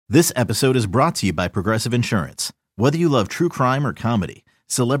This episode is brought to you by Progressive Insurance. Whether you love true crime or comedy,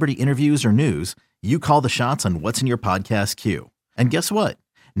 celebrity interviews or news, you call the shots on what's in your podcast queue. And guess what?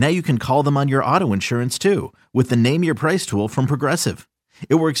 Now you can call them on your auto insurance too with the Name Your Price tool from Progressive.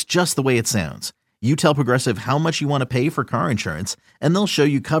 It works just the way it sounds. You tell Progressive how much you want to pay for car insurance, and they'll show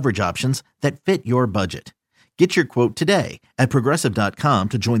you coverage options that fit your budget. Get your quote today at Progressive.com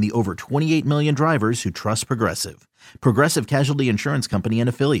to join the over 28 million drivers who trust Progressive. Progressive Casualty Insurance Company and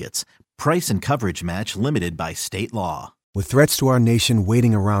Affiliates. Price and coverage match limited by state law. With threats to our nation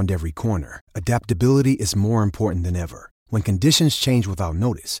waiting around every corner, adaptability is more important than ever. When conditions change without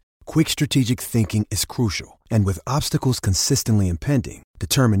notice, quick strategic thinking is crucial. And with obstacles consistently impending,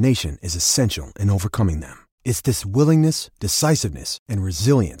 determination is essential in overcoming them. It's this willingness, decisiveness, and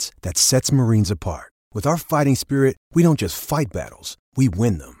resilience that sets Marines apart. With our fighting spirit, we don't just fight battles, we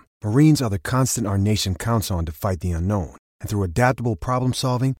win them. Marines are the constant our nation counts on to fight the unknown. And through adaptable problem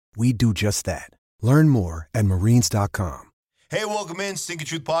solving, we do just that. Learn more at Marines.com. Hey, welcome in, Stinky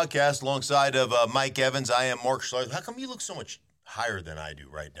Truth Podcast, alongside of Mike Evans. I am Mark Schleifer. How come you look so much higher than I do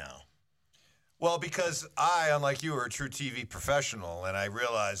right now? Well, because I, unlike you, are a true TV professional, and I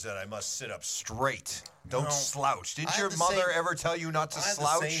realize that I must sit up straight. Don't slouch. Didn't your mother ever tell you not to slouch?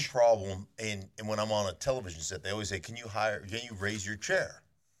 I have the same problem, and when I'm on a television set, they always say, can you raise your chair?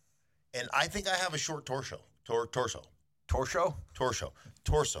 And I think I have a short torso. Torso.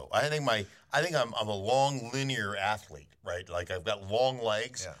 I think I'm a long linear athlete, right? Like I've got long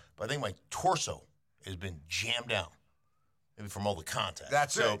legs, but I think my torso has been jammed down. Maybe from all the contact.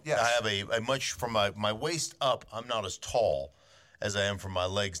 That's so it, yes. I have a much, from my waist up, I'm not as tall as I am from my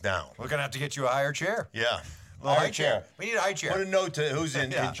legs down. We're going to have to get you a higher chair. Yeah. High chair. We need a high chair. Put a note to who's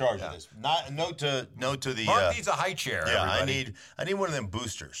in charge of this. Not a note to the. Mark needs a high chair. Yeah, everybody. I need one of them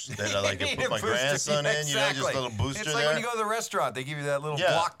boosters that I like to put my grandson in. Exactly. You know, just a little booster. It's like when you go to the restaurant, they give you that little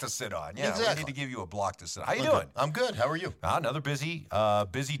block to sit on. Yeah, exactly. We need to give you a block to sit on. How you doing? I'm good. How are you? Another busy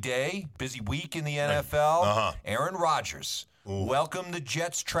day, busy week in the NFL. Aaron Rodgers. Ooh. Welcome the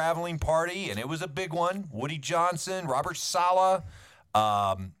Jets traveling party, and it was a big one. Woody Johnson, Robert Saleh,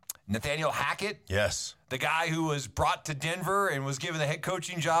 Nathaniel Hackett. Yes. The guy who was brought to Denver and was given the head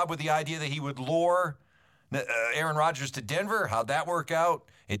coaching job with the idea that he would lure Aaron Rodgers to Denver. How'd that work out?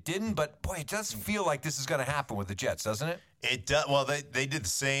 It didn't, but boy, it does feel like this is going to happen with the Jets, doesn't it? It does. Well, they did the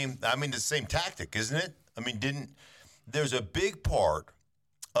same. I mean, the same tactic, isn't it? I mean, there's a big part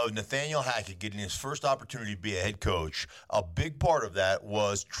of Nathaniel Hackett getting his first opportunity to be a head coach. A big part of that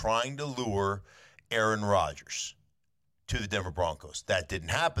was trying to lure Aaron Rodgers to the Denver Broncos. That didn't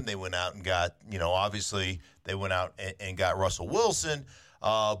happen. They went out and got, obviously they went out and got Russell Wilson.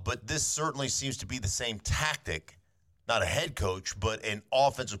 But this certainly seems to be the same tactic, not a head coach, but an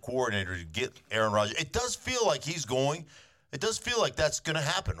offensive coordinator to get Aaron Rodgers. It does feel like that's going to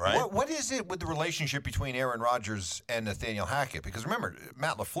happen, right? What is it with the relationship between Aaron Rodgers and Nathaniel Hackett? Because remember,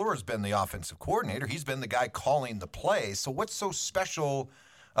 Matt LaFleur has been the offensive coordinator. He's been the guy calling the plays. So what's so special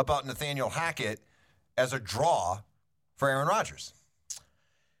about Nathaniel Hackett as a draw for Aaron Rodgers?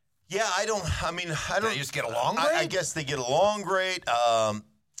 Yeah, I don't. They just get along great? I guess they get along great.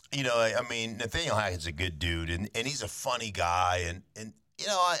 Nathaniel Hackett's a good dude, and he's a funny guy, and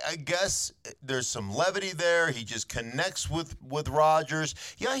I guess there's some levity there. He just connects with Rodgers.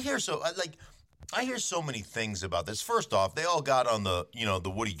 Yeah, I hear so many things about this. First off, they all got on the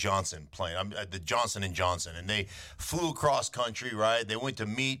Woody Johnson plane, the Johnson & Johnson, and they flew across country, right? They went to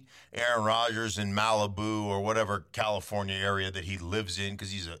meet Aaron Rodgers in Malibu or whatever California area that he lives in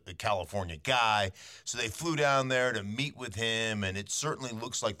because he's a California guy. So they flew down there to meet with him, and it certainly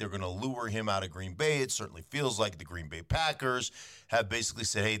looks like they're going to lure him out of Green Bay. It certainly feels like the Green Bay Packers have basically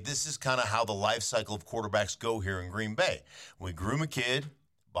said, hey, this is kind of how the life cycle of quarterbacks go here in Green Bay. We groom a kid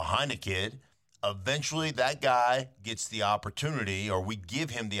behind a kid. Eventually, that guy gets the opportunity, or we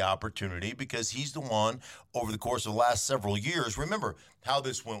give him the opportunity because he's the one over the course of the last several years. Remember how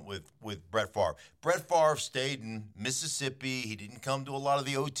this went with Brett Favre. Brett Favre stayed in Mississippi. He didn't come to a lot of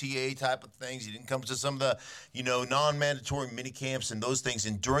the OTA type of things. He didn't come to some of the, non-mandatory mini camps and those things.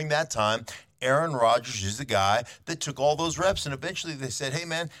 And during that time, Aaron Rodgers is the guy that took all those reps. And eventually they said, hey,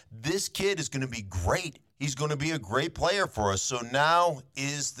 man, this kid is going to be great. He's going to be a great player for us. So now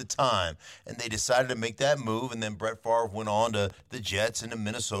is the time. And they decided to make that move. And then Brett Favre went on to the Jets and to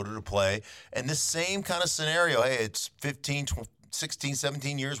Minnesota to play. And this same kind of scenario, hey, it's 15, 16,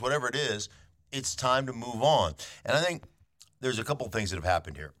 17 years, whatever it is, it's time to move on. And I think there's a couple of things that have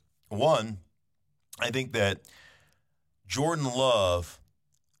happened here. One, I think that Jordan Love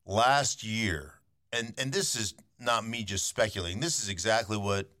last year, and this is not me just speculating, this is exactly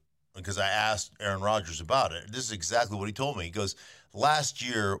what, because I asked Aaron Rodgers about it, this is exactly what he told me. He goes, last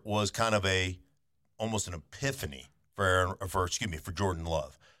year was kind of almost an epiphany for Jordan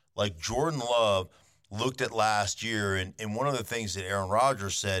Love. Like Jordan Love looked at last year, and one of the things that Aaron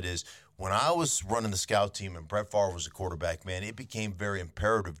Rodgers said is, when I was running the scout team and Brett Favre was the quarterback, man, it became very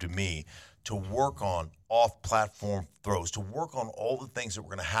imperative to me to work on off-platform throws, to work on all the things that were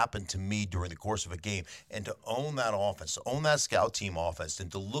going to happen to me during the course of a game, and to own that offense, to own that scout team offense,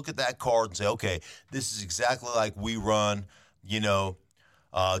 and to look at that card and say, okay, this is exactly like we run,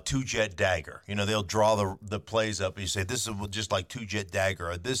 two-jet dagger. They'll draw the plays up and you say, this is just like two-jet dagger.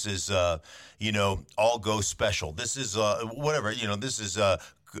 Or this is, all-go special. This is whatever. This is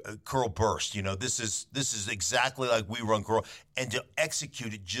curl burst. This is exactly like we run curl. And to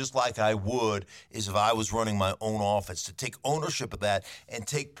execute it just like I would is if I was running my own offense, to take ownership of that and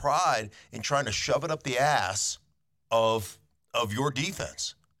take pride in trying to shove it up the ass of your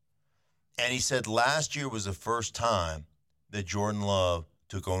defense. And he said last year was the first time that Jordan Love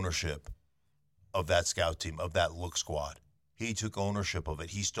took ownership of that scout team, of that look squad. He took ownership of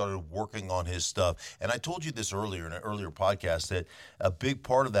it. He started working on his stuff. And I told you this earlier in an earlier podcast that a big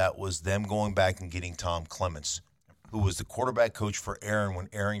part of that was them going back and getting Tom Clements, who was the quarterback coach for Aaron when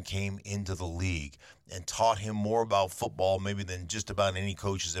Aaron came into the league, and taught him more about football maybe than just about any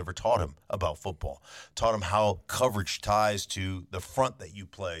coach has ever taught him about football. Taught him how coverage ties to the front that you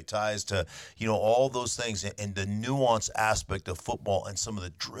play, ties to, all those things, and the nuance aspect of football and some of the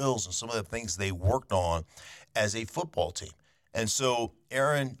drills and some of the things they worked on as a football team. And so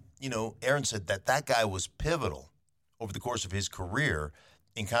Aaron said that guy was pivotal over the course of his career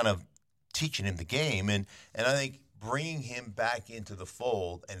in kind of teaching him the game. And I think bringing him back into the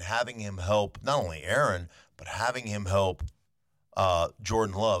fold and having him help not only Aaron, but having him help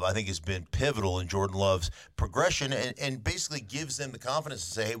Jordan Love, I think has been pivotal in Jordan Love's progression and basically gives them the confidence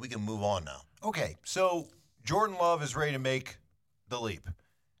to say, hey, we can move on now. Okay, so Jordan Love is ready to make the leap.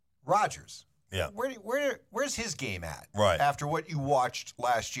 Rodgers. Yeah. Where's his game at? Right. After what you watched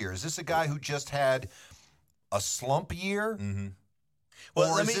last year? Is this a guy who just had a slump year? Mm-hmm.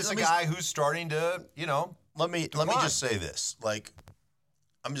 Well, or is this a guy who's starting to, Let me just say this. Like,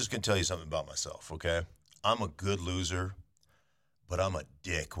 I'm just going to tell you something about myself, okay? I'm a good loser, but I'm a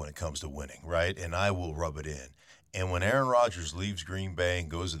dick when it comes to winning, right? And I will rub it in. And when Aaron Rodgers leaves Green Bay and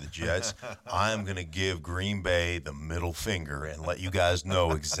goes to the Jets, I'm going to give Green Bay the middle finger and let you guys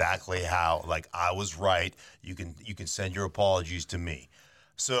know exactly how, like, I was right. You can send your apologies to me.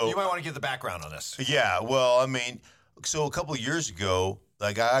 So you might want to give the background on this. Yeah, well, I mean, so a couple of years ago,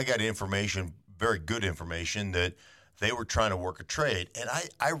 like, I got information, very good information, that they were trying to work a trade. And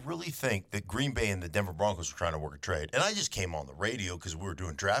I really think that Green Bay and the Denver Broncos were trying to work a trade. And I just came on the radio because we were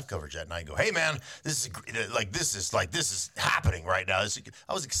doing draft coverage that night and go, hey, man, this is happening right now.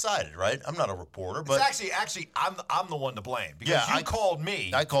 I was excited, right? I'm not a reporter. But it's actually, I'm the one to blame. Because you called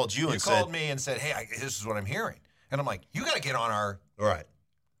me. I called you and said. You called me and said, hey, this is what I'm hearing. And I'm like, you got to get on our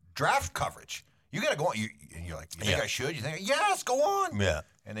draft coverage. You got to go on. And you're like, you think I should? You think, yes, go on. Yeah.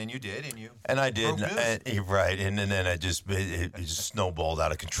 And then you did, and I did, right, and then it just snowballed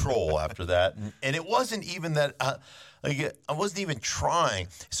out of control after that, and it wasn't even that, I wasn't even trying.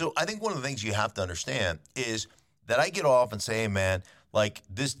 So I think one of the things you have to understand is that I get off and say, hey, man, like,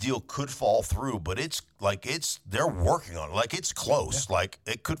 this deal could fall through, but they're working on it, like, it's close, like,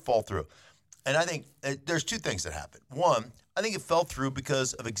 it could fall through, and I think there's two things that happened. One, I think it fell through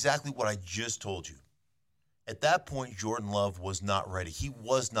because of exactly what I just told you. At that point, Jordan Love was not ready. He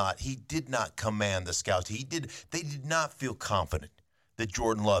did not command the scouts. They did not feel confident that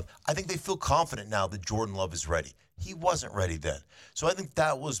Jordan Love. I think they feel confident now that Jordan Love is ready. He wasn't ready then. So I think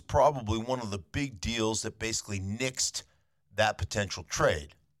that was probably one of the big deals that basically nixed that potential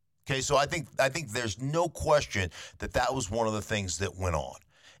trade. Okay, so I think there's no question that was one of the things that went on.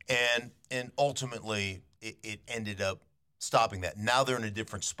 And ultimately, it ended up stopping that. Now they're in a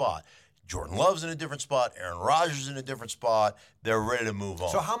different spot. Jordan Love's in a different spot. Aaron Rodgers is in a different spot. They're ready to move on.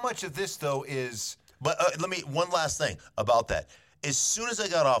 So how much of this, though, is... But one last thing about that. As soon as I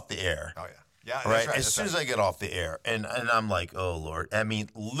got off the air... Oh, yeah. Yeah, right. As soon as I get off the air, and I'm like, oh Lord. I mean,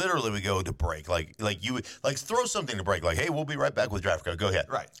 literally, we go to break. Like you would throw something to break. Like, hey, we'll be right back with draft coverage. Go ahead.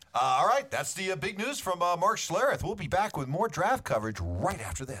 Right. All right. That's the big news from Mark Schlereth. We'll be back with more draft coverage right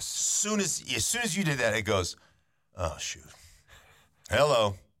after this. As soon as you did that, it goes, oh shoot.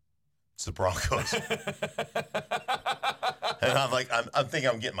 Hello. It's the Broncos. And I'm like, I'm thinking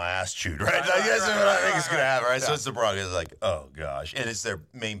I'm getting my ass chewed, right? That's what I think is going to happen, right? Yeah. So it's the Broncos. Like, oh, gosh. And it's their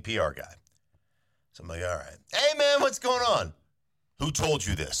main PR guy. So I'm like, all right. Hey, man, what's going on? Who told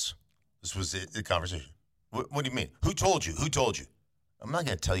you this? This was the conversation. What do you mean? Who told you? Who told you? I'm not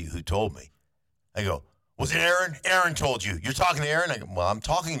going to tell you who told me. I go, Was it Aaron? Aaron told you. You're talking to Aaron? I go, well, I'm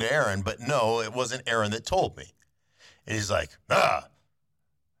talking to Aaron, but no, it wasn't Aaron that told me. And he's like,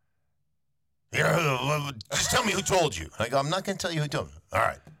 just tell me who told you. I go, I'm not going to tell you who told me. All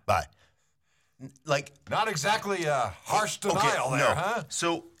right, bye. Like, not exactly a harsh denial there, huh?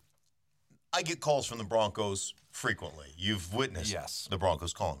 So I get calls from the Broncos frequently. You've witnessed the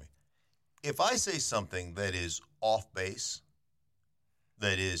Broncos calling me. If I say something that is off base,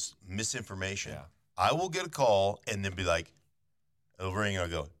 that is misinformation, I will get a call and then be like, it'll ring and I'll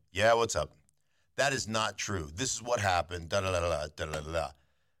go, yeah, what's up? That is not true. This is what happened. Da da da da da da da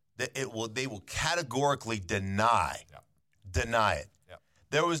da. They will categorically deny it.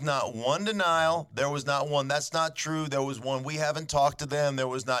 There was not one denial. There was not one, that's not true. There was one, we haven't talked to them. There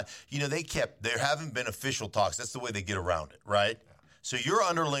was not, there haven't been official talks. That's the way they get around it, right? Yeah. So your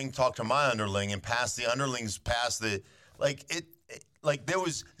underling talked to my underling and passed the underlings past the, there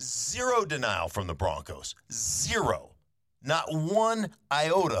was zero denial from the Broncos. Zero. Not one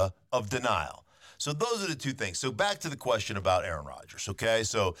iota of denial. So those are the two things. So back to the question about Aaron Rodgers, okay?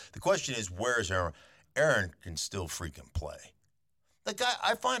 So the question is, where is Aaron? Aaron can still freaking play. The guy,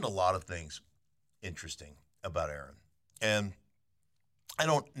 I find a lot of things interesting about Aaron. And I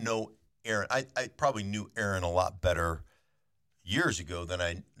don't know Aaron. I probably knew Aaron a lot better years ago than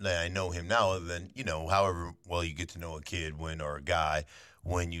I know him now, other than, however well you get to know a kid or a guy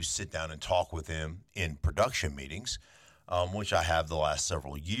when you sit down and talk with him in production meetings, which I have the last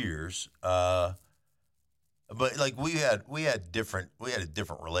several years. But we had a different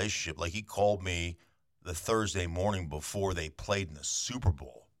relationship. Like, he called me the Thursday morning before they played in the Super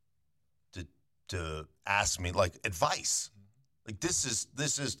Bowl to ask me advice. Like, this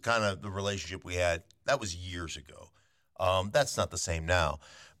is kind of the relationship we had. That was years ago. That's not the same now.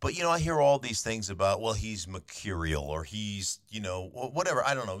 But, I hear all these things about, well, he's mercurial or he's, whatever.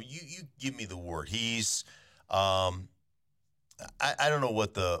 I don't know. You give me the word. He's, I don't know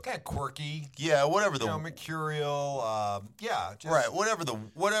what the kind of quirky. Yeah, whatever the mercurial. Right.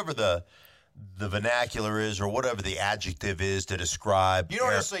 Whatever the vernacular is, or whatever the adjective is to describe. You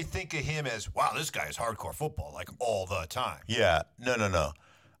don't necessarily think of him as, wow, this guy is hardcore football, all the time. Yeah. No.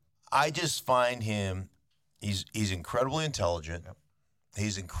 I just find him, he's incredibly intelligent. Yep.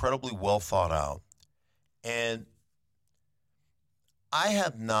 He's incredibly well thought out. And I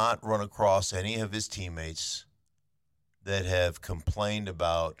have not run across any of his teammates that have complained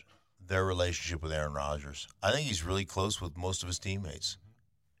about their relationship with Aaron Rodgers. I think he's really close with most of his teammates.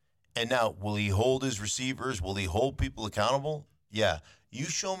 And now, will he hold his receivers? Will he hold people accountable? Yeah. You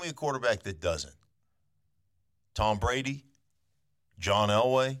show me a quarterback that doesn't. Tom Brady, John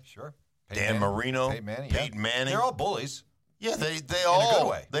Elway, sure, Dan Marino, Peyton Manning. They're all bullies. Yeah, they all, in a good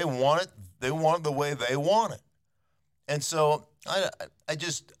way. They want it. They want it the way they want it. And so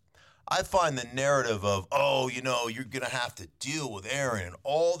I find the narrative of, you're going to have to deal with Aaron and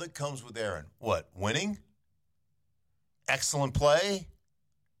all that comes with Aaron. What? Winning? Excellent play?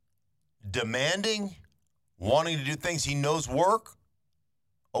 Demanding? Wanting to do things he knows work?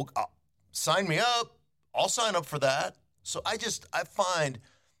 Oh, sign me up. I'll sign up for that. So I find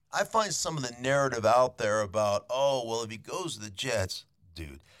some of the narrative out there about, if he goes to the Jets,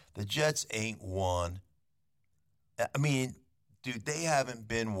 dude, the Jets ain't won. I mean, dude, they haven't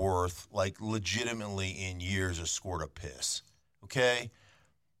been worth, legitimately in years a squirt of piss, okay?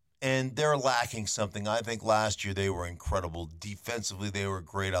 And they're lacking something. I think last year they were incredible. Defensively, they were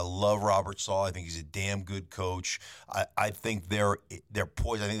great. I love Robert Saleh. I think he's a damn good coach. I think they're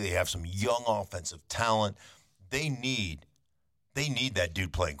poised. I think they have some young offensive talent. They need that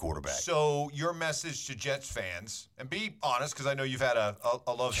dude playing quarterback. So your message to Jets fans, and be honest, because I know you've had a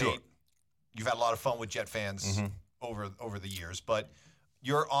love-hate. You've had a lot of fun with Jet fans over the years, but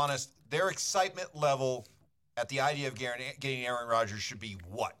you're honest. Their excitement level at the idea of getting Aaron Rodgers should be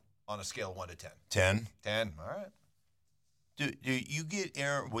what on a scale of 1 to 10? 10. 10. All right. Dude, you get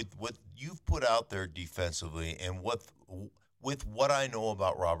Aaron with what you've put out there defensively, and with what I know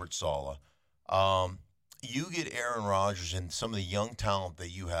about Robert Saleh, you get Aaron Rodgers and some of the young talent that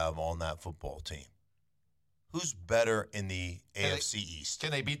you have on that football team. Who's better in the AFC East?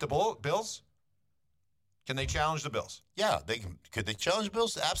 Can they beat the Bills? Can they challenge the Bills? Yeah, they can. Could they challenge the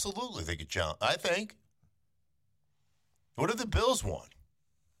Bills? Absolutely, they could challenge. I think. What have the Bills won?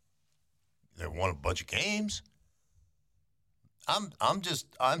 They won a bunch of games. I'm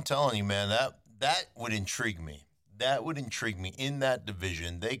telling you, man, that would intrigue me. That would intrigue me. In that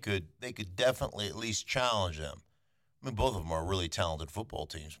division, they could definitely at least challenge them. I mean, both of them are really talented football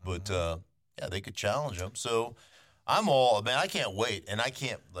teams, but they could challenge them. So I can't wait. And I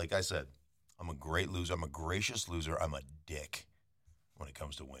can't, like I said, I'm a great loser. I'm a gracious loser. I'm a dick when it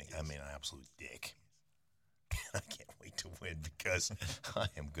comes to winning. I mean, an absolute dick. I can't wait to win because I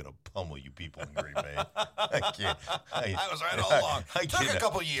am going to pummel you people in Green Bay. I can't. I was right all along. It took a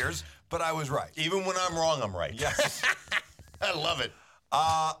couple years, but I was right. Even when I'm wrong, I'm right. Yes. I love it.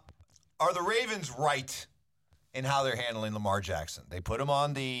 Are the Ravens right in how they're handling Lamar Jackson? They put him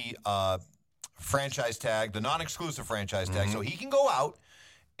on the franchise tag, the non-exclusive franchise tag, so he can go out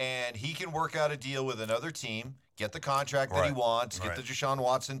and he can work out a deal with another team, get the contract that he wants, get the Deshaun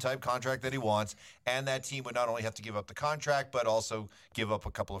Watson type contract that he wants, and that team would not only have to give up the contract, but also give up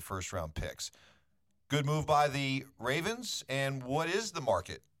a couple of first-round picks. Good move by the Ravens, and what is the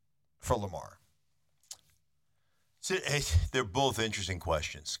market for Lamar? So, they're both interesting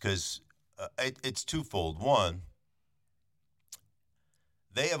questions because it's twofold. One,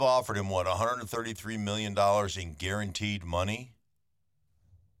 they have offered him, $133 million in guaranteed money?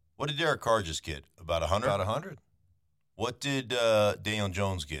 What did Derek Carr just get? About 100? About 100. What did Daniel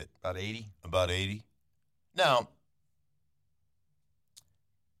Jones get? About 80. About 80. Now,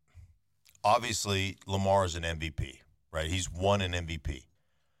 obviously, Lamar is an MVP, right? He's won an MVP.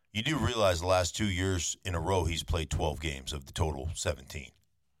 You do realize the last 2 years in a row he's played 12 games of the total 17.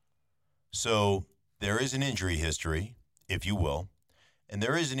 So there is an injury history, if you will, and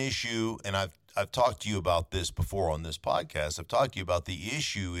there is an issue, and I've talked to you about this before on this podcast. I've talked to you about the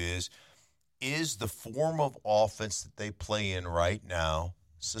issue is the form of offense that they play in right now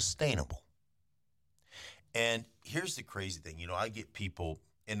sustainable? And here's the crazy thing. I get people,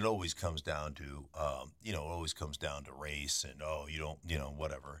 and it always comes down to, race and, you don't,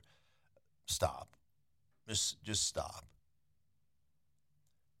 whatever. Stop. Just stop.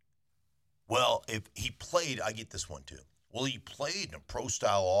 Well, if he played, I get this one too. Well, he played in a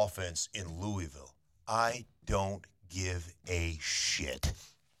pro-style offense in Louisville. I don't give a shit.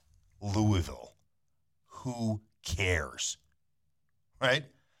 Louisville. Who cares? Right?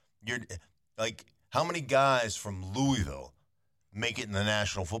 You're like, how many guys from Louisville make it in the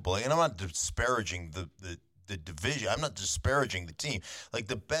National Football League? And I'm not disparaging the division. I'm not disparaging the team. Like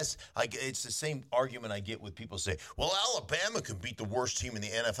the best, it's the same argument I get with people say, well, Alabama can beat the worst team in the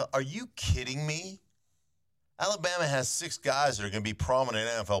NFL. Are you kidding me? Alabama has 6 guys that are going to be prominent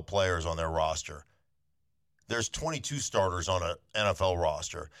NFL players on their roster. There's 22 starters on an NFL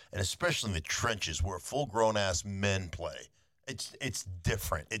roster, and especially in the trenches where full-grown-ass men play. It's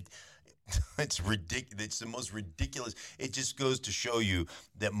different. It's ridiculous. It's the most ridiculous. It just goes to show you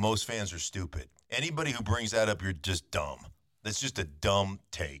that most fans are stupid. Anybody who brings that up, you're just dumb. That's just a dumb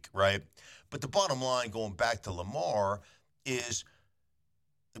take, right? But the bottom line, going back to Lamar, is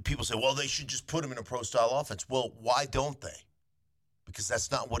people say, well, they should just put him in a pro-style offense. Well, why don't they? Because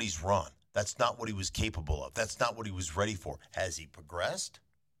that's not what he's run. That's not what he was capable of. That's not what he was ready for. Has he progressed?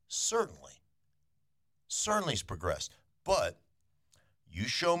 Certainly. Certainly he's progressed. But you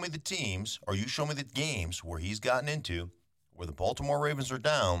show me the teams, or you show me the games where he's gotten into, where the Baltimore Ravens are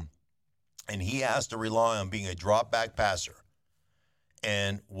down, and he has to rely on being a drop-back passer.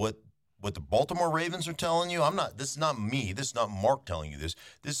 And what the Baltimore Ravens are telling you, this is not me, this is not Mark telling you this.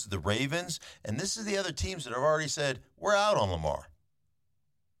 This is the Ravens, and this is the other teams that have already said, we're out on Lamar.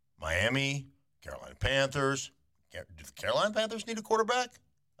 Miami, Carolina Panthers. Did the Carolina Panthers need a quarterback?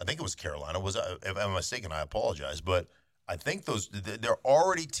 I think it was Carolina. If I'm mistaken, I apologize. But I think there are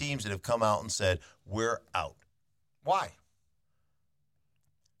already teams that have come out and said, we're out. Why?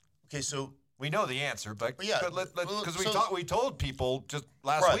 Okay, so we know the answer, but yeah, because we told people just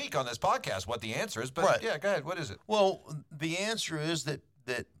last week on this podcast what the answer is. But yeah, go ahead. What is it? Well, the answer is that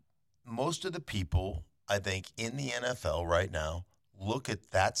most of the people, I think, in the NFL right now look at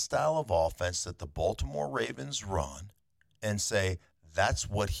that style of offense that the Baltimore Ravens run and say, that's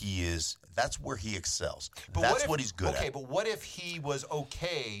what he is. That's where he excels. That's what he's good at. Okay, but what if he was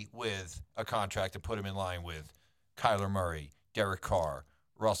okay with a contract to put him in line with Kyler Murray, Derek Carr,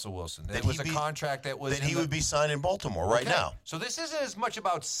 Russell Wilson? That was a contract that was. Then he would be signed in Baltimore right now. So this isn't as much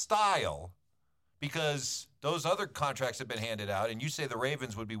about style, because those other contracts have been handed out, and you say the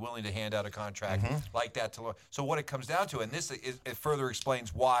Ravens would be willing to hand out a contract like that to. So what it comes down to, and it further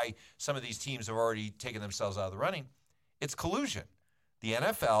explains why some of these teams have already taken themselves out of the running, it's collusion. The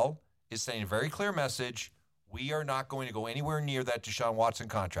NFL is saying a very clear message: we are not going to go anywhere near that Deshaun Watson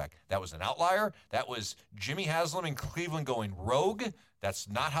contract. That was an outlier. That was Jimmy Haslam in Cleveland going rogue. That's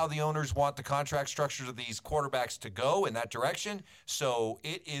not how the owners want the contract structures of these quarterbacks to go in that direction. So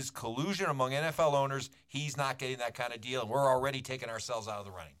it is collusion among NFL owners. He's not getting that kind of deal, and we're already taking ourselves out of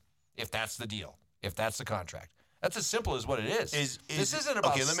the running, if that's the deal, if that's the contract. That's as simple as what it is. This isn't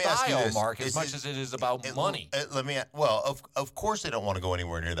about style, Mark, as much as it is about money. Of course they don't want to go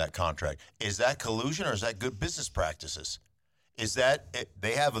anywhere near that contract. Is that collusion or is that good business practices?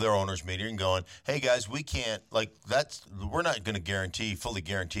 they have their owners meeting and going, hey guys, we can't, like, we're not going to fully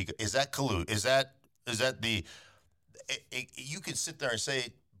guarantee. Is that collude? Is that you can sit there and say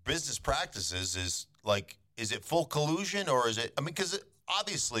business practices is it full collusion or is it, I mean, because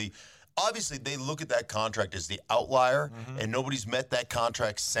obviously they look at that contract as the outlier and nobody's met that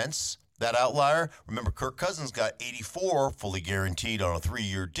contract since that outlier. Remember, Kirk Cousins got 84 fully guaranteed on a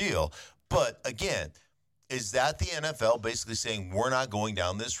 3-year deal. But again, is that the NFL basically saying we're not going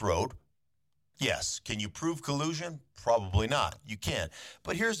down this road? Yes. Can you prove collusion? Probably not. You can't.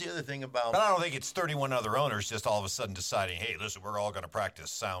 But here's the other thing about... But I don't think it's 31 other owners just all of a sudden deciding, hey, listen, we're all going to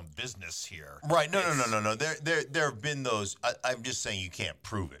practice sound business here. Right. No. There have been those. I'm just saying you can't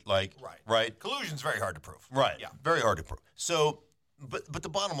prove it. Right? Collusion's very hard to prove. Right. Yeah. Very hard to prove. So, but the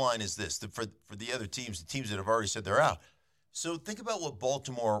bottom line is this, for the other teams, the teams that have already said they're out. So think about what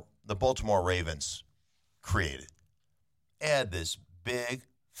the Baltimore Ravens created. Add this big,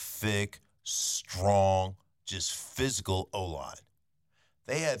 thick, strong, just physical O-line.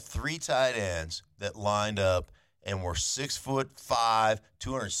 They had 3 tight ends that lined up and were 6'5",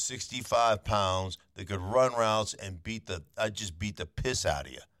 265 pounds that could run routes and just beat the piss out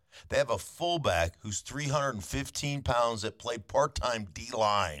of you. They have a fullback who's 315 pounds that played part-time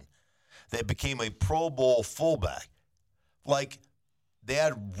D-line. That became a Pro Bowl fullback. Like, they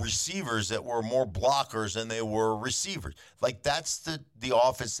had receivers that were more blockers than they were receivers. Like, that's the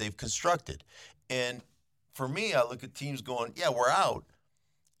offense they've constructed. And for me, I look at teams going, yeah, we're out.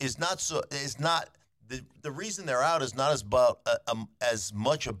 The reason they're out is not as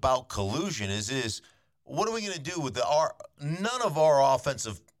much about collusion as what are we going to do with none of our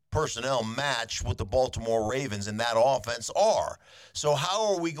offensive personnel match what the Baltimore Ravens and that offense are. So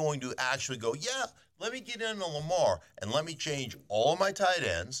how are we going to actually go, yeah, let me get into Lamar and let me change all of my tight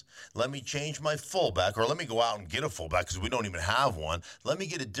ends. Let me change my fullback, or let me go out and get a fullback because we don't even have one. Let me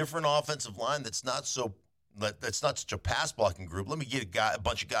get a different offensive line that's not such a pass blocking group. Let me get a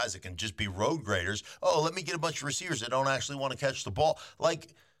bunch of guys that can just be road graders. Oh, let me get a bunch of receivers that don't actually want to catch the ball.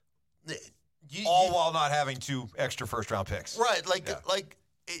 Like, while not having 2 extra first-round picks. Right.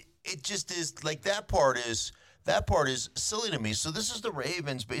 It just is like that part is silly to me. So this is the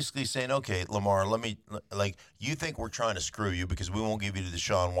Ravens basically saying, okay, Lamar, you think we're trying to screw you because we won't give you the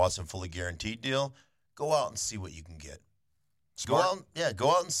Deshaun Watson fully guaranteed deal? Go out and see what you can get. Smart. Go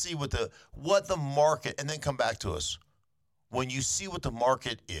out and see what the market, and then come back to us. When you see what the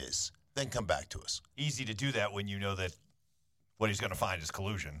market is, then come back to us. Easy to do that when you know that what he's going to find is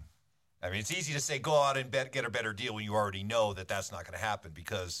collusion. I mean, it's easy to say go out and get a better deal when you already know that that's not going to happen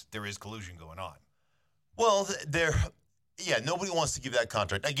because there is collusion going on. Well, nobody wants to give that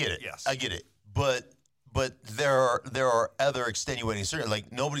contract. I get it. Yes. I get it. But there are other extenuating circumstances.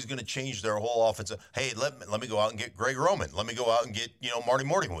 Like, nobody's going to change their whole offense. Hey, let me go out and get Greg Roman. Let me go out and get Marty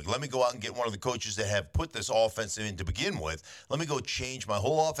Morningwood. Let me go out and get one of the coaches that have put this offense in to begin with. Let me go change my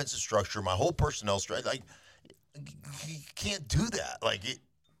whole offensive structure, my whole personnel structure. Like, you can't do that. Like,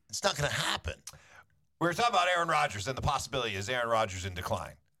 it's not going to happen. We were talking about Aaron Rodgers and the possibility is Aaron Rodgers in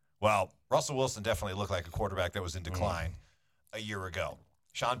decline. Well, Russell Wilson definitely looked like a quarterback that was in decline a year ago.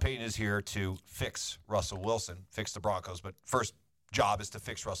 Sean Payton is here to fix Russell Wilson, fix the Broncos, but first job is to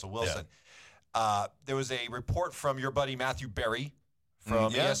fix Russell Wilson. Yeah. There was a report from your buddy Matthew Berry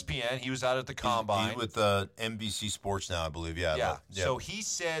from ESPN. He was out at the Combine. He's with NBC Sports now, I believe. Yeah. So he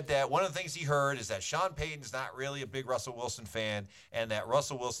said that one of the things he heard is that Sean Payton's not really a big Russell Wilson fan and that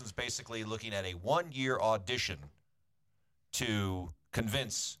Russell Wilson's basically looking at a 1-year audition to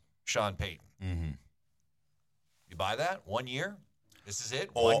convince Sean Payton. Mm-hmm. You buy that? 1 year? This is it?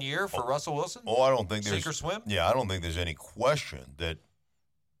 1 year for Russell Wilson? I don't think there's... Sink or swim? Yeah, I don't think there's any question that...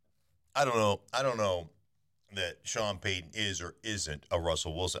 I don't know that Sean Payton is or isn't a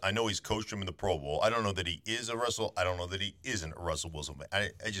Russell Wilson. I know he's coached him in the Pro Bowl. I don't know that he is a Russell. I don't know that he isn't a Russell Wilson.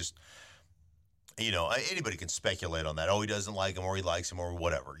 I just... anybody can speculate on that. Oh, he doesn't like him or he likes him or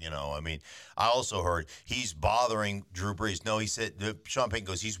whatever. I mean, I also heard he's bothering Drew Brees. No, he said... Sean Payton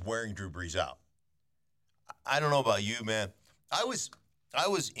goes, he's wearing Drew Brees out. I don't know about you, man. I was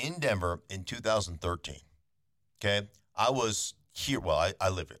in Denver in 2013, okay? I was here. Well, I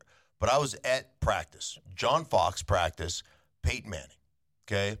live here. But I was at practice. John Fox practice, Peyton Manning,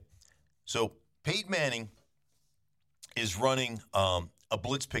 okay? So Peyton Manning is running a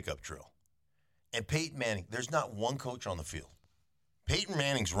blitz pickup drill. And Peyton Manning, there's not one coach on the field. Peyton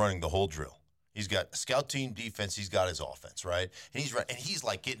Manning's running the whole drill. He's got scout team defense. He's got his offense, right? And he's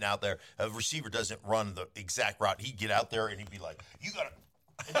like getting out there. A receiver doesn't run the exact route. He'd get out there and he'd be like, "You got to,"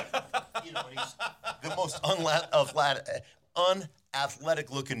 and he's the most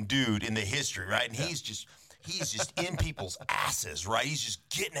unathletic looking dude in the history, right? And he's just he's just in people's asses, right? He's just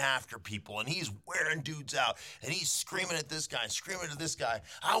getting after people, and he's wearing dudes out, and he's screaming at this guy and screaming at this guy.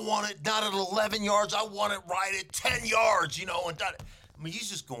 I want it not at 11 yards. I want it right at 10 yards, and I mean, he's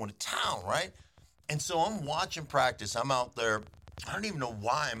just going to town, right? And so I'm watching practice. I'm out there. I don't even know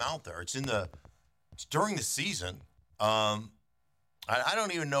why I'm out there. It's during the season. I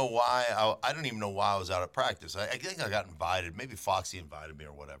don't even know why. I don't even know why I was out at practice. I think I got invited. Maybe Foxy invited me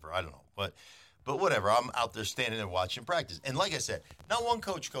or whatever. I don't know. But whatever. I'm out there standing there watching practice. And like I said, not one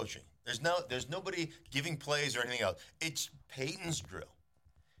coach coaching. There's nobody giving plays or anything else. It's Peyton's drill.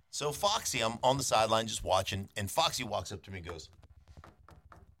 So Foxy, I'm on the sideline just watching, and Foxy walks up to me and goes,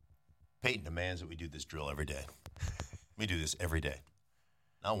 Peyton demands that we do this drill every day. We do this every day.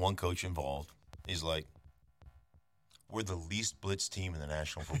 Not one coach involved. He's like, we're the least blitz team in the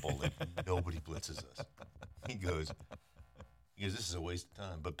National Football League. Nobody blitzes us. He goes, this is a waste of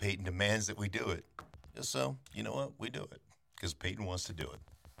time. But Peyton demands that we do it. So, you know what? We do it because Peyton wants to do it.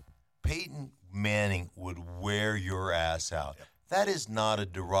 Peyton Manning would wear your ass out. Yep. That is not a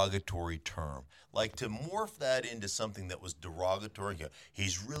derogatory term. Like, to morph that into something that was derogatory,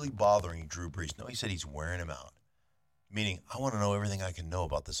 he's really bothering Drew Brees. No, he said he's wearing him out. Meaning, I want to know everything I can know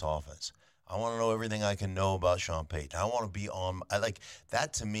about this offense. I want to know everything I can know about Sean Payton. I want to be on.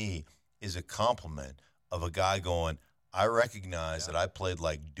 That to me is a compliment of a guy going, I recognize that I played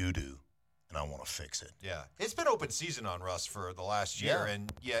like doo-doo, and I want to fix it. Yeah. It's been open season on Russ for the last year, and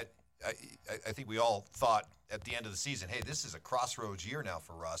yet I think we all thought at the end of the season, hey, this is a crossroads year now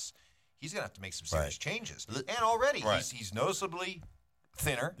for Russ. He's going to have to make some serious changes. And already he's noticeably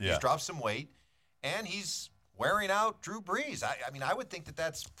thinner. Yeah. He's dropped some weight, and he's wearing out Drew Brees. I mean, I would think that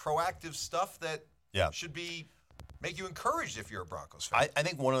that's proactive stuff that should make you encouraged if you're a Broncos fan. I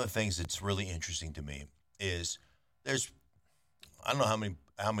think one of the things that's really interesting to me is I don't know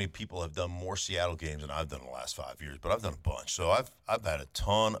how many people have done more Seattle games than I've done in the last 5 years, but I've done a bunch. So I've had a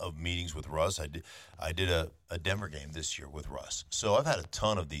ton of meetings with Russ. I did a Denver game this year with Russ. So I've had a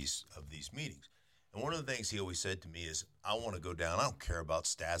ton of these meetings. And one of the things he always said to me is, I want to go down. I don't care about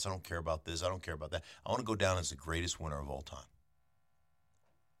stats. I don't care about this. I don't care about that. I want to go down as the greatest winner of all time.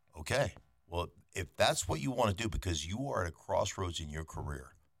 Okay. Well, if that's what you want to do, because you are at a crossroads in your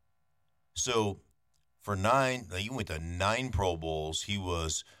career. So you went to 9 Pro Bowls. He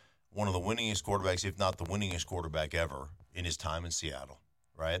was one of the winningest quarterbacks, if not the winningest quarterback ever in his time in Seattle,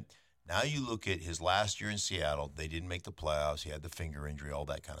 right? Now you look at his last year in Seattle. They didn't make the playoffs. He had the finger injury, all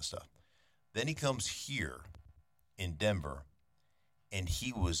that kind of stuff. Then he comes here in Denver, and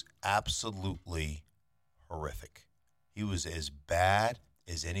he was absolutely horrific. He was as bad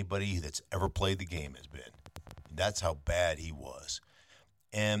as anybody that's ever played the game has been. That's how bad he was.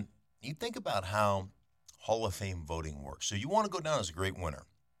 And you think about how Hall of Fame voting works. So you want to go down as a great winner.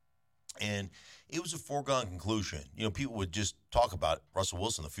 And it was a foregone conclusion. People would just talk about Russell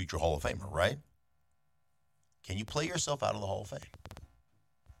Wilson, the future Hall of Famer, right? Can you play yourself out of the Hall of Fame?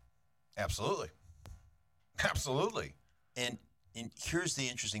 Absolutely. Absolutely. And here's the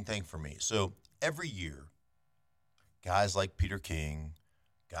interesting thing for me. So every year, guys like Peter King,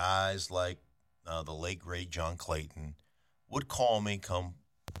 guys like the late, great John Clayton would call me come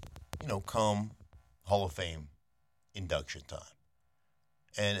Hall of Fame induction time.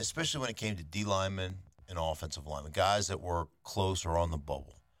 And especially when it came to D linemen and offensive linemen, guys that were close or on the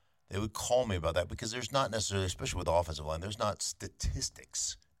bubble. They would call me about that because there's not necessarily, especially with the offensive line, there's not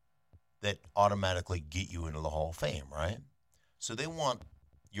statistics that automatically get you into the Hall of Fame, right? So they want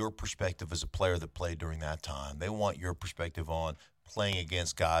your perspective as a player that played during that time. They want your perspective on playing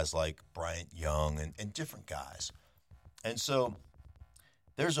against guys like Bryant Young and different guys. And so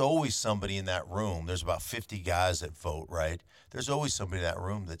there's always somebody in that room. There's about 50 guys that vote, right? There's always somebody in that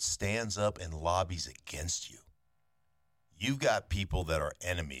room that stands up and lobbies against you. You've got people that are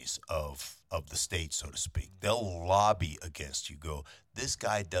enemies of the state, so to speak. They'll lobby against you, go, this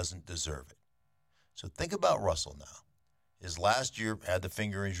guy doesn't deserve it. So think about Russell now. His last year had the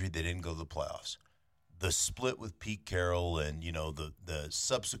finger injury. They didn't go to the playoffs. The split with Pete Carroll and, the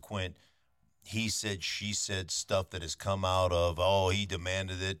subsequent he said, she said stuff that has come out of, he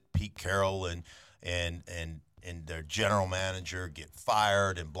demanded it, Pete Carroll and their general manager get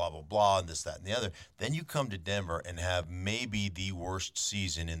fired and blah, blah, blah, and this, that, and the other. Then you come to Denver and have maybe the worst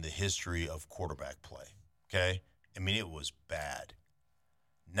season in the history of quarterback play, okay? I mean, it was bad.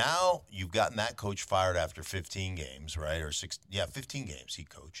 Now you've gotten that coach fired after 15 games, right? 15 games he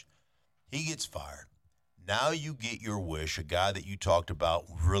coached. He gets fired. Now you get your wish, a guy that you talked about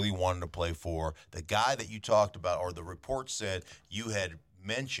really wanted to play for, the guy that you talked about, or the report said you had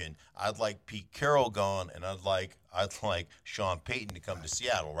mentioned, I'd like Pete Carroll gone, and I'd like Sean Payton to come to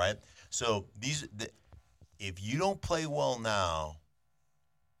Seattle, right? So if you don't play well now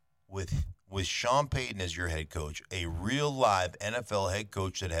with Sean Payton as your head coach, a real live NFL head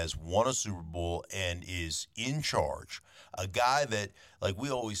coach that has won a Super Bowl and is in charge, a guy that, like we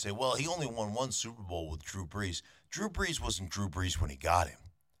always say, well, he only won one Super Bowl with Drew Brees. Drew Brees wasn't Drew Brees when he got him.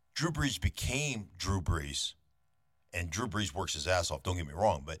 Drew Brees became Drew Brees, and Drew Brees works his ass off, don't get me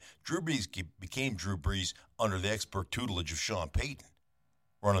wrong, but Drew Brees became Drew Brees under the expert tutelage of Sean Payton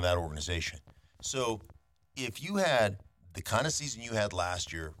running that organization. So if you had the kind of season you had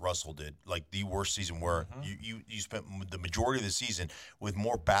last year, Russell did, like the worst season where you spent the majority of the season with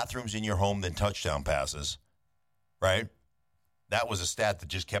more bathrooms in your home than touchdown passes, right? That was a stat that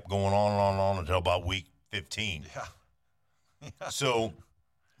just kept going on and on and on until about week 15. Yeah. So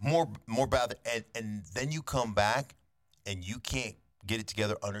more bath, and then you come back and you can't get it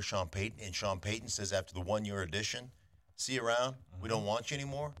together under Sean Payton, and Sean Payton says after the 1-year addition, see you around, we don't want you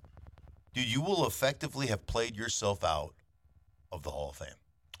anymore. Dude, you will effectively have played yourself out of the Hall of Fame.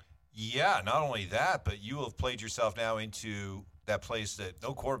 Yeah, not only that, but you will have played yourself now into that place that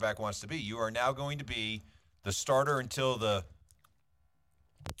no quarterback wants to be. You are now going to be the starter until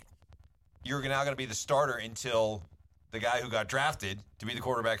you're now going to be the starter until the guy who got drafted to be the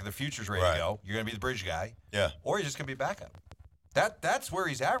quarterback of the future is ready to go. You're going to be the bridge guy. Yeah. Or you're just going to be backup. That's where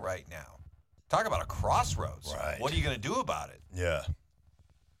he's at right now. Talk about a crossroads. Right. What are you going to do about it? Yeah.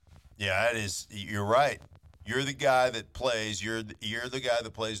 Yeah, that is, you're right. You're the guy that plays. You're the guy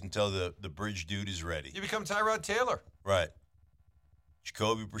that plays until the bridge dude is ready. You become Tyrod Taylor. Right.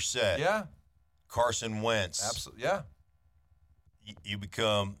 Jacoby Brissett. Yeah. Carson Wentz. Absolutely. Yeah. You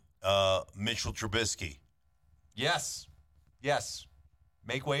become Mitchell Trubisky. Yes. Yes.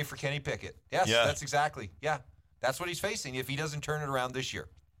 Make way for Kenny Pickett. Yes, Yeah. That's exactly. Yeah. That's what he's facing if he doesn't turn it around this year.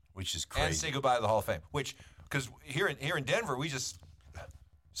 Which is crazy. And say goodbye to the Hall of Fame. Because here in Denver, we just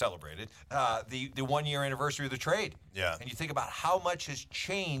celebrated the 1-year anniversary of the trade. Yeah. And you think about how much has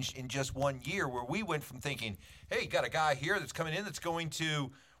changed in just 1 year, where we went from thinking, hey, you got a guy here that's coming in that's going to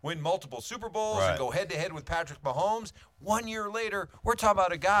win multiple Super Bowls and go head-to-head with Patrick Mahomes. 1 year later, we're talking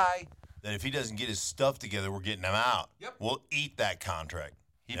about a guy that if he doesn't get his stuff together, we're getting him out. Yep. We'll eat that contract.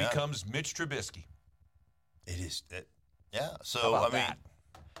 He becomes Mitch Trubisky. It is. Yeah. How So, about I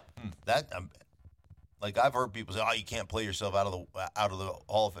mean, like I've heard people say, oh, you can't play yourself out of the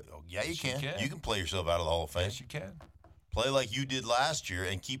Hall of Fame. Oh, yeah, you can. You can play yourself out of the Hall of Fame. Yes, you can. Play like you did last year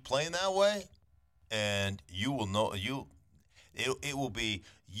and keep playing that way, and you will know it will be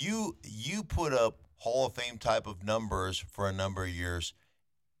you put up Hall of Fame type of numbers for a number of years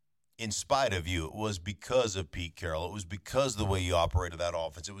in spite of you. It was because of Pete Carroll. It was because of the way you operated that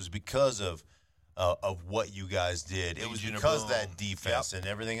offense. It was because of what you guys did. It was because of that defense and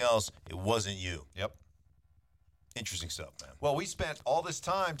everything else. It wasn't you. Yep. Interesting stuff, man. Well, we spent all this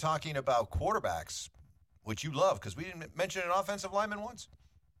time talking about quarterbacks, which you love, because we didn't mention an offensive lineman once.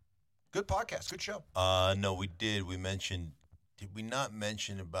 Good podcast. Good show. No, we did. We mentioned. Did we not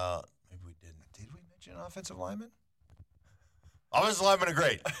mention about? Maybe we didn't. Did we mention an offensive lineman? Offensive linemen are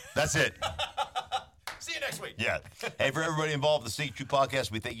great. That's it. See you next week. Yeah. Hey, for everybody involved in the Secret Truth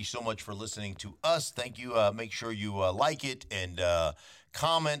Podcast, we thank you so much for listening to us. Thank you. Make sure you like it and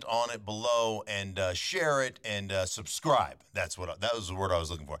comment on it below and share it and subscribe. That was the word I was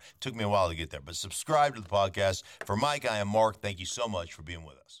looking for. It took me a while to get there, but subscribe to the podcast. For Mike, I am Mark. Thank you so much for being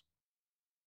with us.